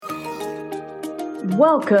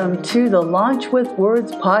Welcome to the Launch with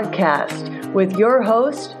Words podcast with your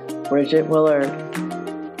host, Bridget Willard.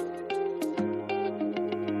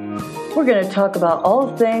 We're going to talk about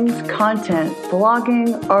all things content,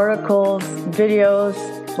 blogging, articles, videos,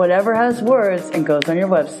 whatever has words and goes on your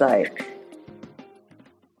website.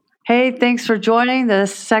 Hey, thanks for joining the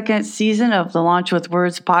second season of the Launch with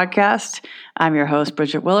Words podcast. I'm your host,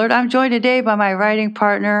 Bridget Willard. I'm joined today by my writing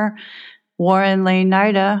partner, Warren Lane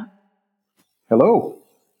Nida. Hello.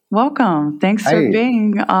 Welcome. Thanks for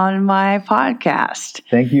being on my podcast.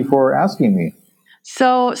 Thank you for asking me.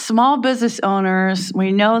 So, small business owners,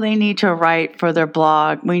 we know they need to write for their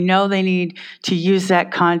blog. We know they need to use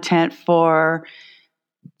that content for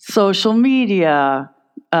social media,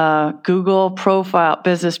 Google profile,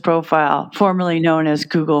 business profile, formerly known as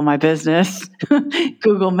Google My Business,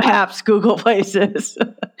 Google Maps, Google Places.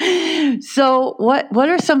 So what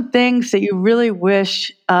are some things that you really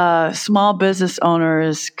wish small business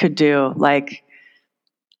owners could do? Like,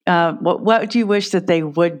 what do you wish that they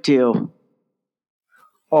would do?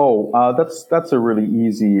 That's a really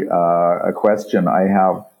easy a question. I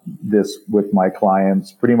have this with my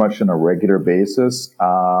clients pretty much on a regular basis.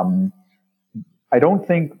 I don't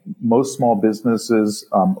think most small businesses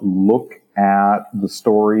look at the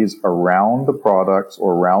stories around the products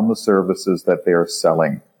or around the services that they are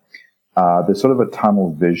selling. There's sort of a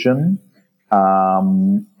tunnel vision,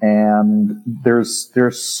 and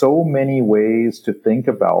there's so many ways to think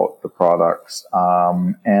about the products,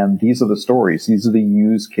 and these are the stories. These are the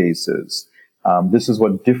use cases. This is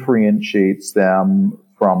what differentiates them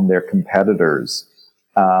from their competitors,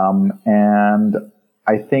 and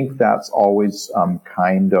I think that's always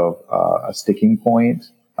kind of a sticking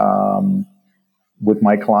point with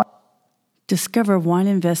my clients. Discover wine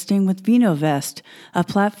investing with VinoVest, a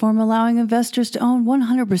platform allowing investors to own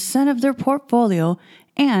 100% of their portfolio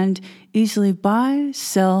and easily buy,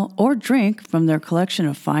 sell, or drink from their collection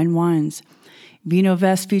of fine wines.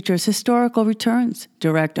 VinoVest features historical returns,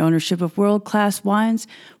 direct ownership of world-class wines,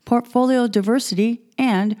 portfolio diversity,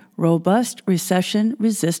 and robust recession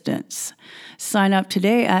resistance. Sign up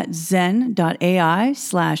today at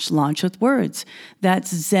zen.ai/launchwithwords.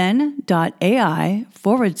 That's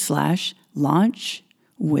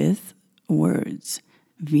zen.ai/launchwithwords.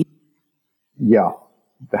 Yeah,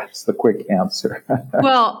 that's the quick answer.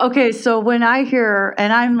 Well, okay, so when I hear,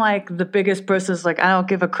 and I'm like the biggest person is like, I don't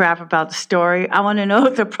give a crap about the story. I want to know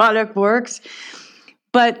if the product works.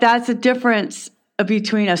 But that's a difference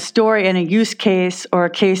between a story and a use case or a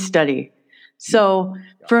case study. So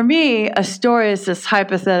for me, a story is this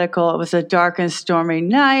hypothetical. It was a dark and stormy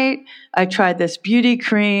night. I tried this beauty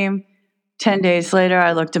cream. 10 days later,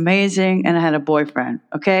 I looked amazing and I had a boyfriend.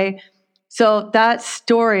 Okay. So that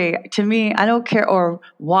story to me, I don't care, or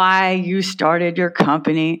why you started your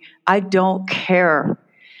company. I don't care.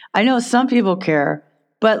 I know some people care,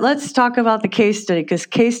 but let's talk about the case study because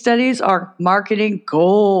case studies are marketing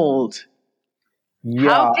gold. Yeah,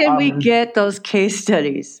 how can we get those case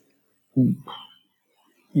studies? You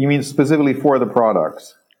mean specifically for the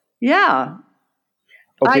products? Yeah.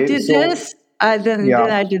 Okay, I did this, then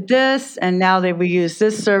I did this, and now we use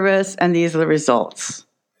this service, and these are the results.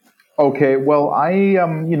 Okay, well,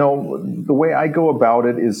 the way I go about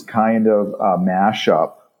it is kind of a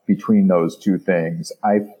mashup between those two things.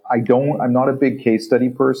 I'm not a big case study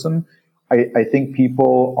person. I think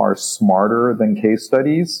people are smarter than case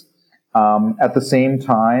studies. At the same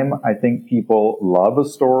time, I think people love a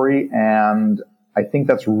story, and I think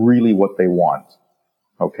that's really what they want.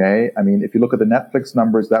 Okay? I mean, if you look at the Netflix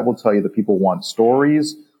numbers, that will tell you that people want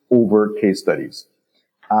stories over case studies.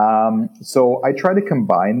 So I try to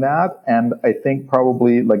combine that, and I think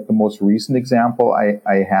probably like the most recent example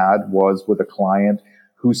I had was with a client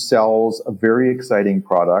who sells a very exciting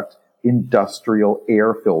product, industrial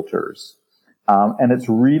air filters. And it's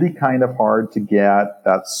really kind of hard to get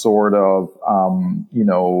that sort of,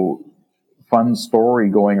 fun story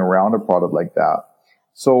going around a product like that.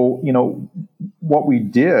 So, what we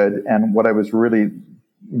did and what I was really,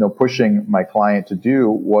 pushing my client to do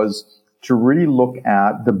was to really look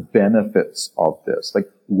at the benefits of this. Like,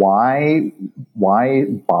 why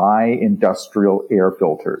buy industrial air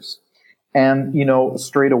filters? And,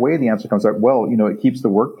 straight away the answer comes out, well, it keeps the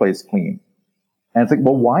workplace clean. And it's like,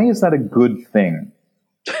 well, why is that a good thing?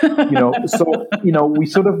 So,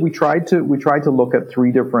 we tried to look at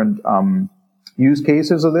three different, use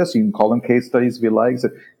cases of this. You can call them case studies if you like. So,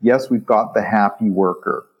 yes, we've got the happy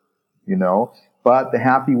worker, but the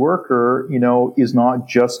happy worker, is not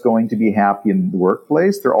just going to be happy in the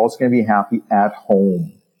workplace. They're also going to be happy at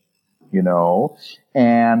home.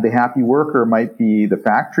 and the happy worker might be the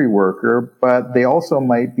factory worker, but they also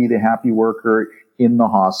might be the happy worker in the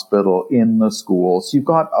hospital, in the school. So you've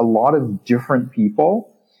got a lot of different people.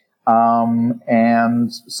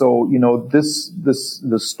 And so,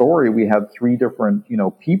 the story, we had three different,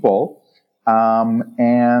 people.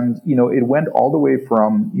 And, it went all the way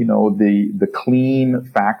from, the clean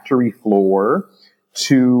factory floor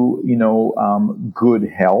to, good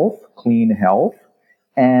health, clean health.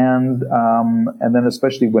 And then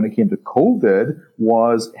especially when it came to COVID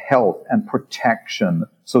was health and protection.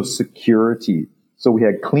 So security. So we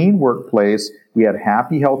had clean workplace, we had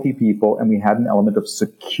happy, healthy people, and we had an element of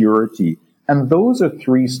security. And those are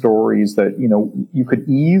three stories that, you could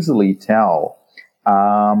easily tell.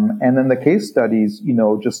 And then the case studies,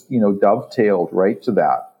 dovetailed right to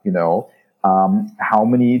that, how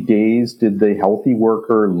many days did the healthy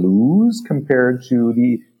worker lose compared to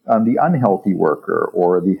the unhealthy worker,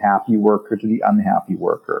 or the happy worker to the unhappy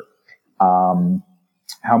worker?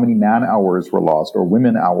 How many man hours were lost or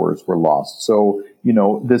women hours were lost? So,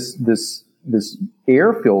 this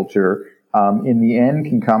air filter, in the end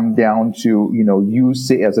can come down to, you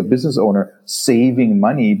say as a business owner, saving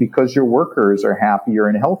money because your workers are happier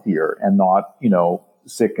and healthier and not,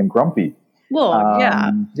 sick and grumpy. Well,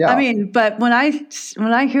 yeah. I mean, but when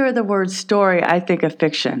I hear the word story, I think of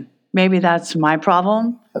fiction. Maybe that's my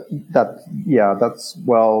problem. I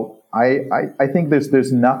think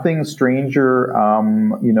there's nothing stranger,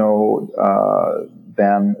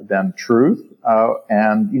 than truth.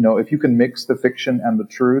 And if you can mix the fiction and the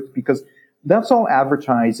truth, because that's all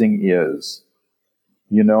advertising is.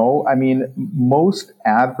 Most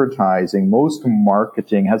advertising, most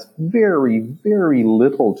marketing has very, very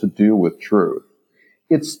little to do with truth.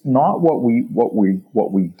 It's not what we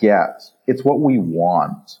get. It's what we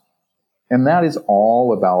want. And that is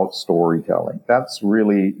all about storytelling. That's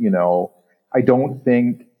really, I don't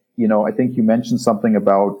think, I think you mentioned something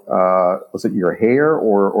about, was it your hair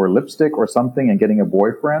or lipstick or something and getting a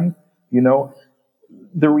boyfriend?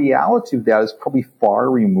 The reality of that is probably far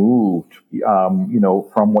removed,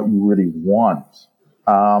 from what you really want.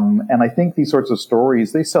 And I think these sorts of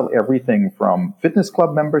stories, they sell everything from fitness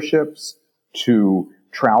club memberships to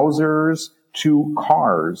trousers to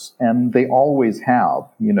cars, and they always have,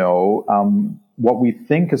 what we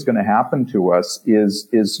think is going to happen to us is,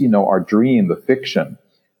 our dream, the fiction.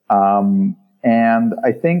 And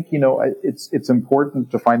I think, it's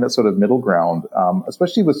important to find that sort of middle ground,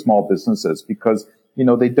 especially with small businesses, because,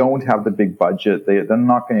 they don't have the big budget. They're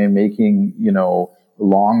not going to be making,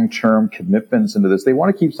 long-term commitments into this. They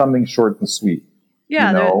want to keep something short and sweet.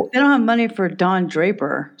 Yeah, they don't have money for Don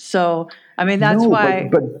Draper. So, that's why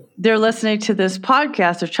they're listening to this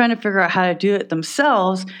podcast. They're trying to figure out how to do it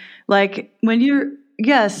themselves. Like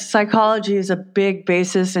yes, psychology is a big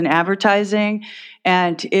basis in advertising.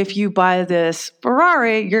 And if you buy this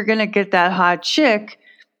Ferrari, you're going to get that hot chick.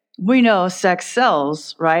 We know sex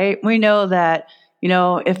sells, right? We know that,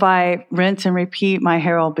 if I rinse and repeat, my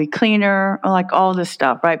hair will be cleaner, like all this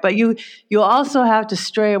stuff, right? But you also have to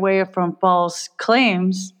stray away from false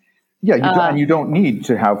claims. Yeah, and you don't need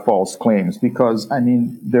to have false claims because,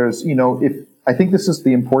 there's, I think this is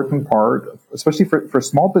the important part, especially for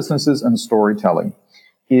small businesses and storytelling,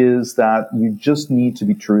 is that you just need to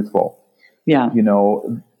be truthful. Yeah.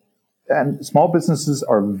 And small businesses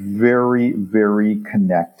are very, very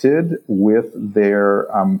connected with their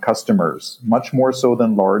customers, much more so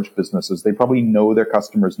than large businesses. They probably know their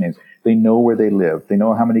customers' names. They know where they live. They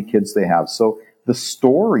know how many kids they have. So the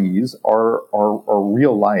stories are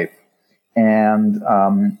real life. And,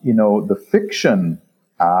 the fiction,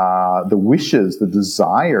 the wishes, the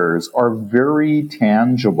desires are very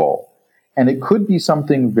tangible. And it could be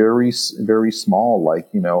something very, very small,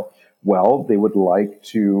 like, they would like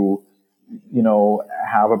to,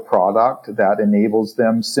 have a product that enables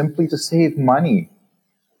them simply to save money.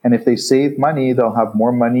 And if they save money, they'll have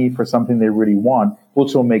more money for something they really want,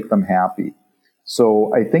 which will make them happy.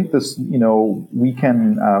 So I think this, we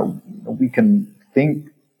can think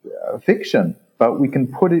fiction, but we can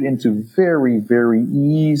put it into very, very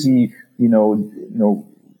easy,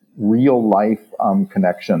 real life Yeah,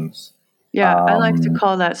 connections. I like to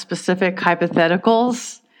call that specific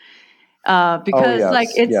hypotheticals. Because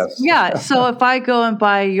so if I go and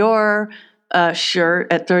buy your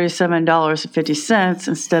shirt at $37.50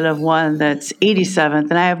 instead of one that's $87,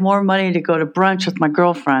 then I have more money to go to brunch with my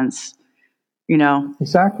girlfriends,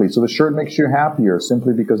 Exactly. So the shirt makes you happier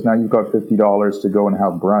simply because now you've got $50 to go and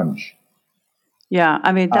have brunch. Yeah.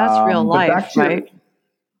 That's real life, right?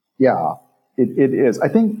 Yeah, it is.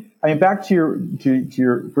 Back to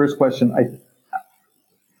your first question,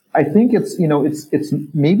 I think it's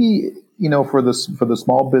maybe, for the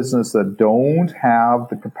small business that don't have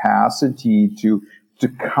the capacity to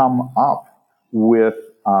come up with,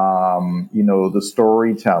 the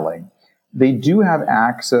storytelling. They do have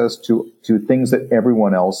access to things that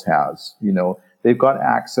everyone else has. They've got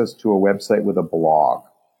access to a website with a blog.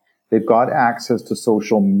 They've got access to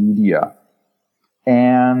social media.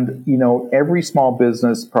 And, every small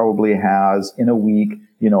business probably has in a week,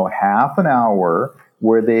 half an hour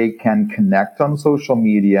where they can connect on social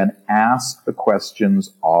media and ask the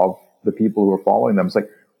questions of the people who are following them. It's like,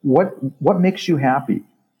 what makes you happy?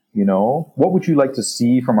 What would you like to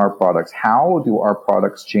see from our products? How do our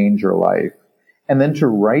products change your life? And then to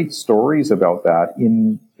write stories about that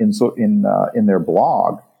in their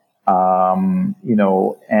blog, and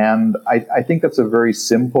I think that's a very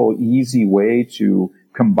simple, easy way to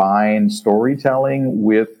combine storytelling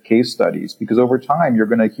with case studies, because over time you're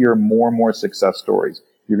going to hear more and more success stories.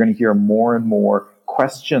 You're going to hear more and more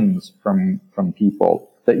questions from people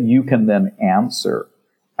that you can then answer.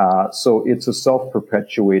 So it's a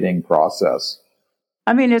self-perpetuating process.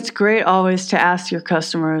 I mean, it's great always to ask your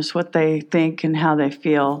customers what they think and how they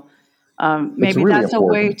feel. Maybe really that's important.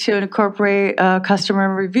 a way to incorporate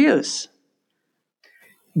customer reviews.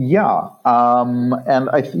 Yeah. And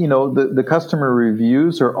the customer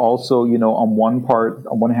reviews are also, on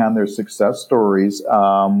one hand, they're success stories.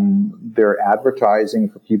 They're advertising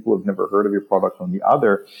for people who've never heard of your product on the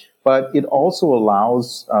other, but it also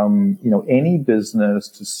allows, any business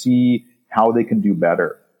to see how they can do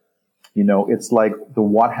better. It's like the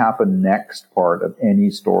what happened next part of any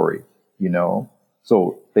story,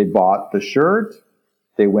 So they bought the shirt,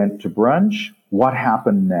 they went to brunch, what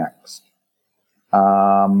happened next?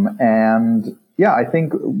 And yeah, I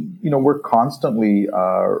think, we're constantly,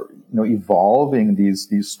 evolving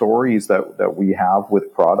these stories that we have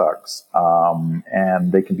with products.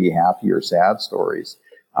 And they can be happy or sad stories.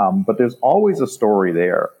 But there's always a story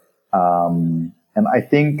there. And I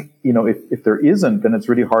think, if there isn't, then it's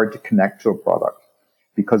really hard to connect to a product,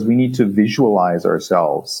 because we need to visualize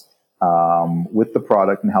ourselves, with the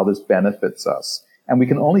product and how this benefits us. And we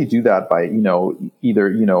can only do that by, either,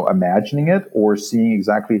 imagining it or seeing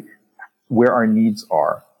exactly where our needs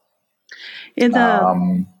are. In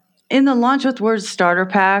the Launch with Words starter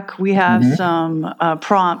pack, we have some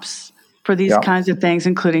prompts for these kinds of things,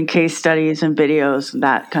 including case studies and videos and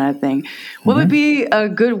that kind of thing. What would be a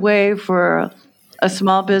good way for a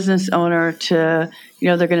small business owner to,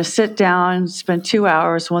 they're going to sit down, spend 2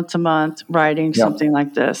 hours once a month writing something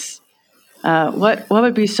like this? What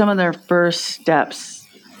would be some of their first steps?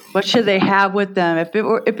 What should they have with them if it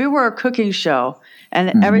were a cooking show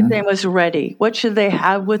and everything was ready? What should they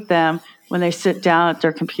have with them when they sit down at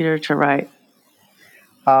their computer to write?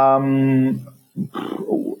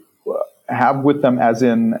 Have with them as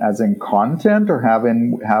in content, or have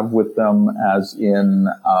with them as in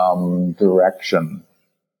direction?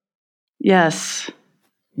 Yes.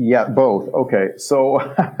 Yeah, both. Okay. So,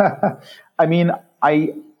 I mean,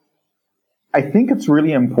 I think it's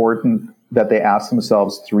really important that they ask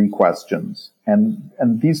themselves 3 questions, and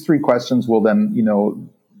these 3 questions will then,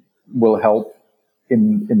 will help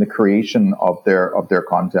in the creation of their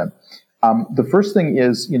content. The first thing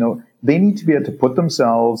is, they need to be able to put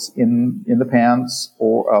themselves in the pants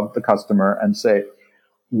of the customer and say,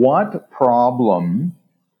 what problem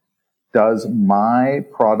does my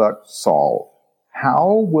product solve?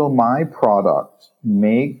 How will my product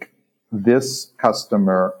make this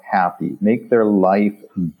customer happy, make their life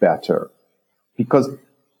better? Because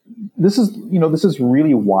this is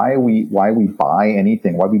really why we buy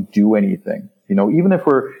anything, why we do anything. Even if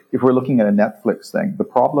we're looking at a Netflix thing, the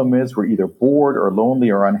problem is we're either bored or lonely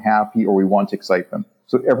or unhappy, or we want excitement.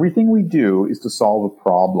 So everything we do is to solve a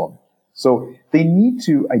problem. So they need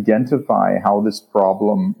to identify how this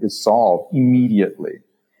problem is solved immediately.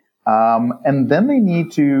 And then they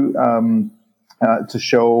need to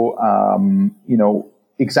show,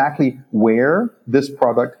 exactly where this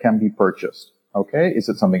product can be purchased. Okay. Is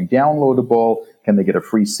it something downloadable? Can they get a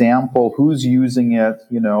free sample? Who's using it?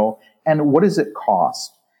 And what does it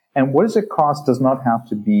cost? And what does it cost does not have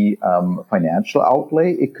to be financial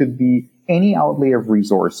outlay. It could be any outlay of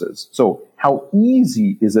resources. So how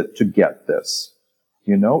easy is it to get this?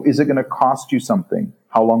 Is it going to cost you something?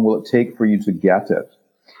 How long will it take for you to get it?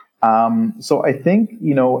 So I think,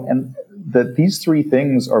 and that these 3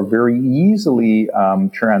 things are very easily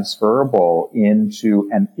transferable into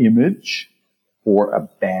an image or a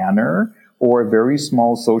banner or a very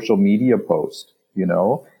small social media post,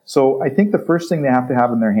 So I think the first thing they have to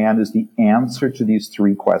have in their hand is the answer to these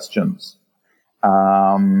 3 questions.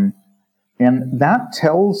 And And that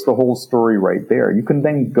tells the whole story right there. You can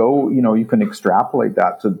then go, you can extrapolate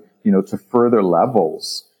that to further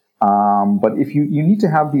levels. But if you need to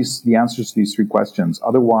have the answers to these three questions.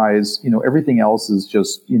 Otherwise, everything else is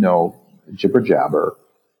just, jibber jabber.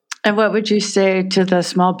 And what would you say to the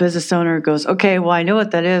small business owner who goes, okay, well, I know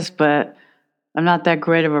what that is, but I'm not that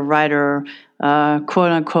great of a writer,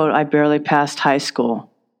 quote unquote, I barely passed high school.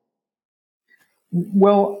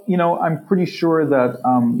 Well, I'm pretty sure that,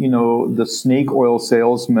 the snake oil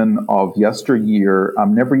salesmen of yesteryear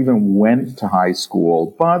never even went to high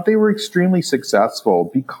school, but they were extremely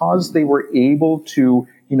successful because they were able to,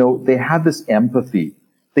 they had this empathy.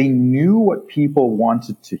 They knew what people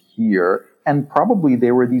wanted to hear, and probably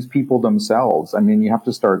they were these people themselves. I mean, you have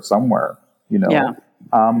to start somewhere, Yeah.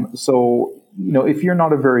 So, if you're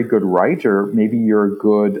not a very good writer, maybe you're a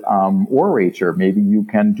good orator. Maybe you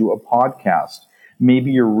can do a podcast.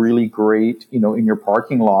 Maybe you're really great, in your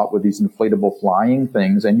parking lot with these inflatable flying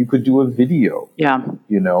things, and you could do a video. Yeah.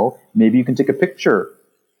 Maybe you can take a picture.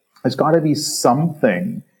 There's got to be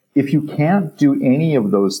something. If you can't do any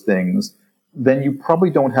of those things, then you probably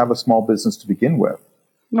don't have a small business to begin with.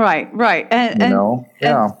 Right. And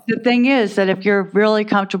the thing is that if you're really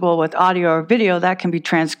comfortable with audio or video, that can be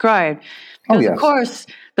transcribed. Because, of course,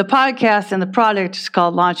 the podcast and the product is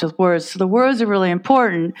called Launch with Words. So the words are really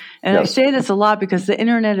important. And I say this a lot because the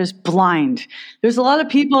internet is blind. There's a lot of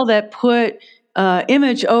people that put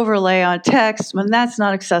image overlay on text when that's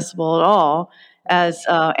not accessible at all. As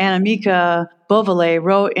Annemieke Beauvalet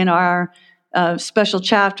wrote in our special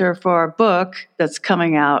chapter for our book that's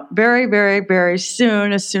coming out very, very, very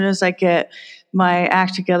soon as I get my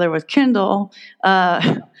act together with Kindle,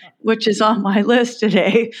 which is on my list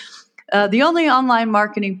today. The Only Online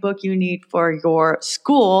Marketing Book You Need for Your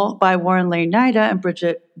School by Warren Lane Nida and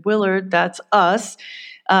Bridget Willard. That's us.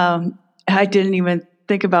 I didn't even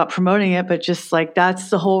think about promoting it, but just like that's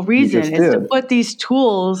the whole reason is to put these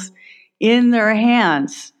tools in their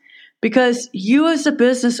hands. Because you as a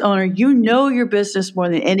business owner, you know your business more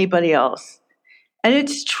than anybody else. And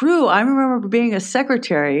it's true. I remember being a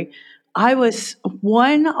secretary. I was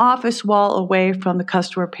one office wall away from the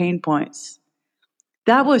customer pain points.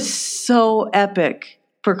 That was so epic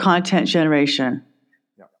for content generation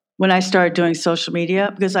when I started doing social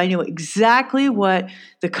media because I knew exactly what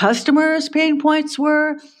the customer's pain points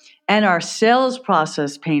were and our sales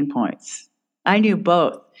process pain points. I knew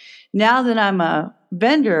both. Now that I'm a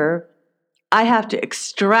vendor, I have to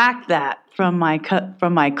extract that from my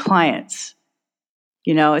clients.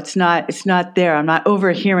 It's not there. I'm not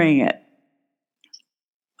overhearing it.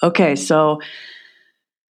 Okay, so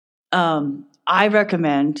I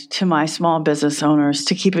recommend to my small business owners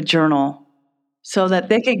to keep a journal so that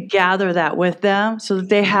they can gather that with them, so that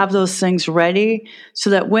they have those things ready, so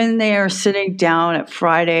that when they are sitting down at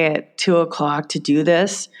Friday at 2:00 to do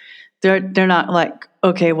this, they're not like,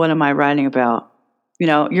 okay, what am I writing about?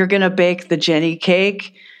 You're going to bake the Jenny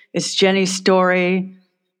cake. It's Jenny's story.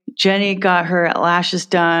 Jenny got her lashes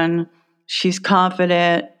done. She's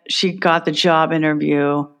confident. She got the job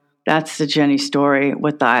interview. That's the Jenny story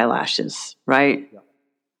with the eyelashes, right?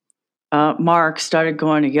 Yeah. Mark started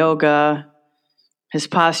going to yoga. His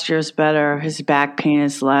posture is better. His back pain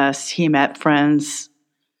is less. He met friends.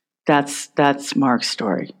 That's Mark's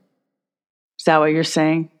story. Is that what you're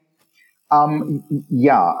saying?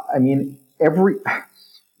 Yeah. I mean,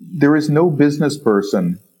 there is no business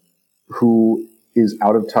person who is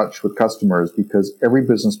out of touch with customers because every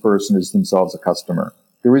business person is themselves a customer.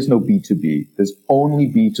 There is no B2B. There's only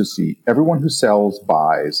B2C. Everyone who sells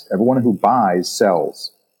buys. Everyone who buys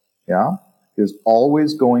sells. Yeah. There's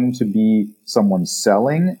always going to be someone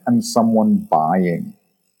selling and someone buying.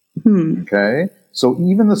 Okay. So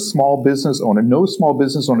even the small business owner, no small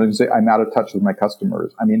business owner can say, I'm out of touch with my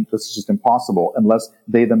customers. I mean, this is just impossible unless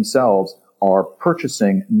they themselves are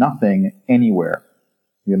purchasing nothing anywhere,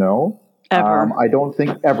 Ever. I don't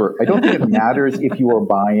think it matters if you are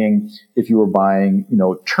buying,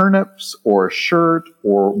 turnips or a shirt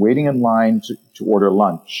or waiting in line to order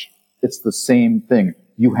lunch. It's the same thing.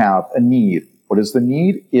 You have a need. What is the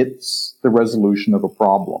need? It's the resolution of a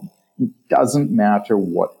problem. It doesn't matter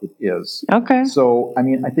what it is. Okay. So, I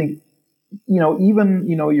mean, I think,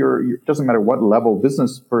 it doesn't matter what level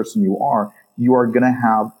business person you are going to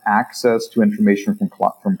have access to information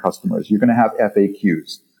from customers. You're going to have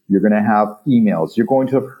FAQs. You're going to have emails. You're going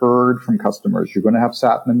to have heard from customers. You're going to have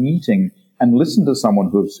sat in a meeting and listened to someone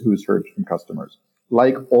who's heard from customers.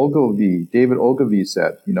 Like David Ogilvy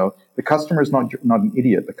said, the customer is not an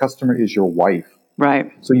idiot. The customer is your wife.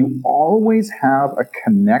 Right. So you always have a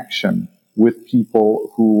connection with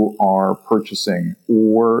people who are purchasing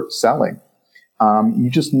or selling. You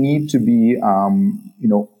just need to be,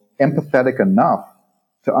 empathetic enough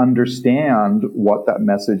to understand what that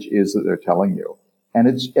message is that they're telling you. And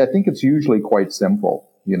I think it's usually quite simple.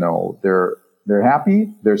 They're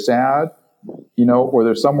happy, they're sad, or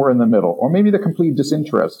they're somewhere in the middle, or maybe they're completely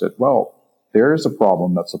disinterested. Well, there's a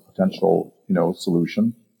problem that's a potential,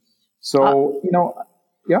 solution. So,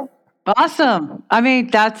 yeah. Awesome. I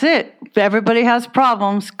mean, that's it. Everybody has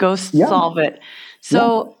problems. Go solve it.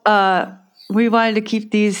 So we wanted to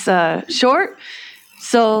keep these short.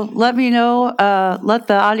 So let me know, let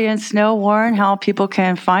the audience know, Warren, how people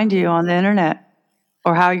can find you on the internet,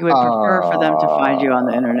 or how you would prefer for them to find you on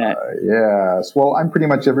the internet. Yes. Well, I'm pretty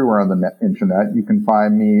much everywhere on the internet. You can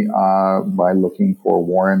find me by looking for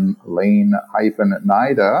Warren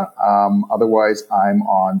Lane-Nida. Otherwise, I'm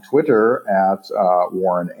on Twitter at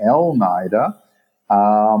Warren L. Nida.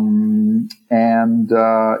 I'm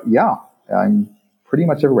pretty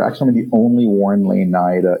much everywhere. Actually, I'm the only Warren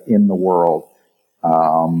Lane-Nida in the world.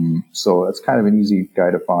 So it's kind of an easy guy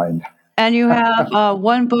to find. And you have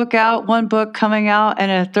one book out, one book coming out,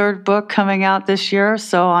 and a third book coming out this year.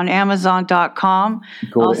 So on Amazon.com.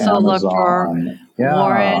 Also look for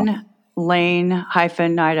Warren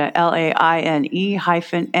Lane-Nida,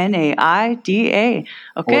 LAINE-NAIDA.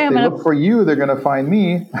 Okay, if they look for you, they're going to find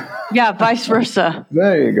me. Yeah, vice versa.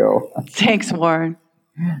 There you go. Thanks, Warren.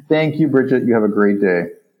 Thank you, Bridget. You have a great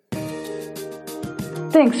day.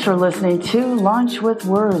 Thanks for listening to Launch with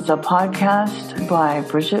Words, a podcast by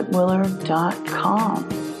BridgetWillard.com.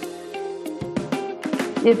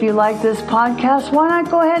 If you like this podcast, why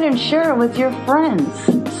not go ahead and share it with your friends,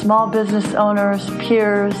 small business owners,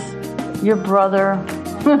 peers, your brother.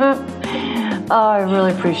 I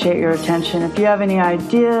really appreciate your attention. If you have any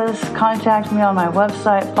ideas, contact me on my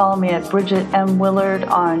website. Follow me at Bridget M. Willard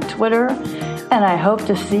on Twitter. And I hope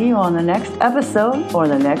to see you on the next episode or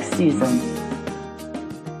the next season.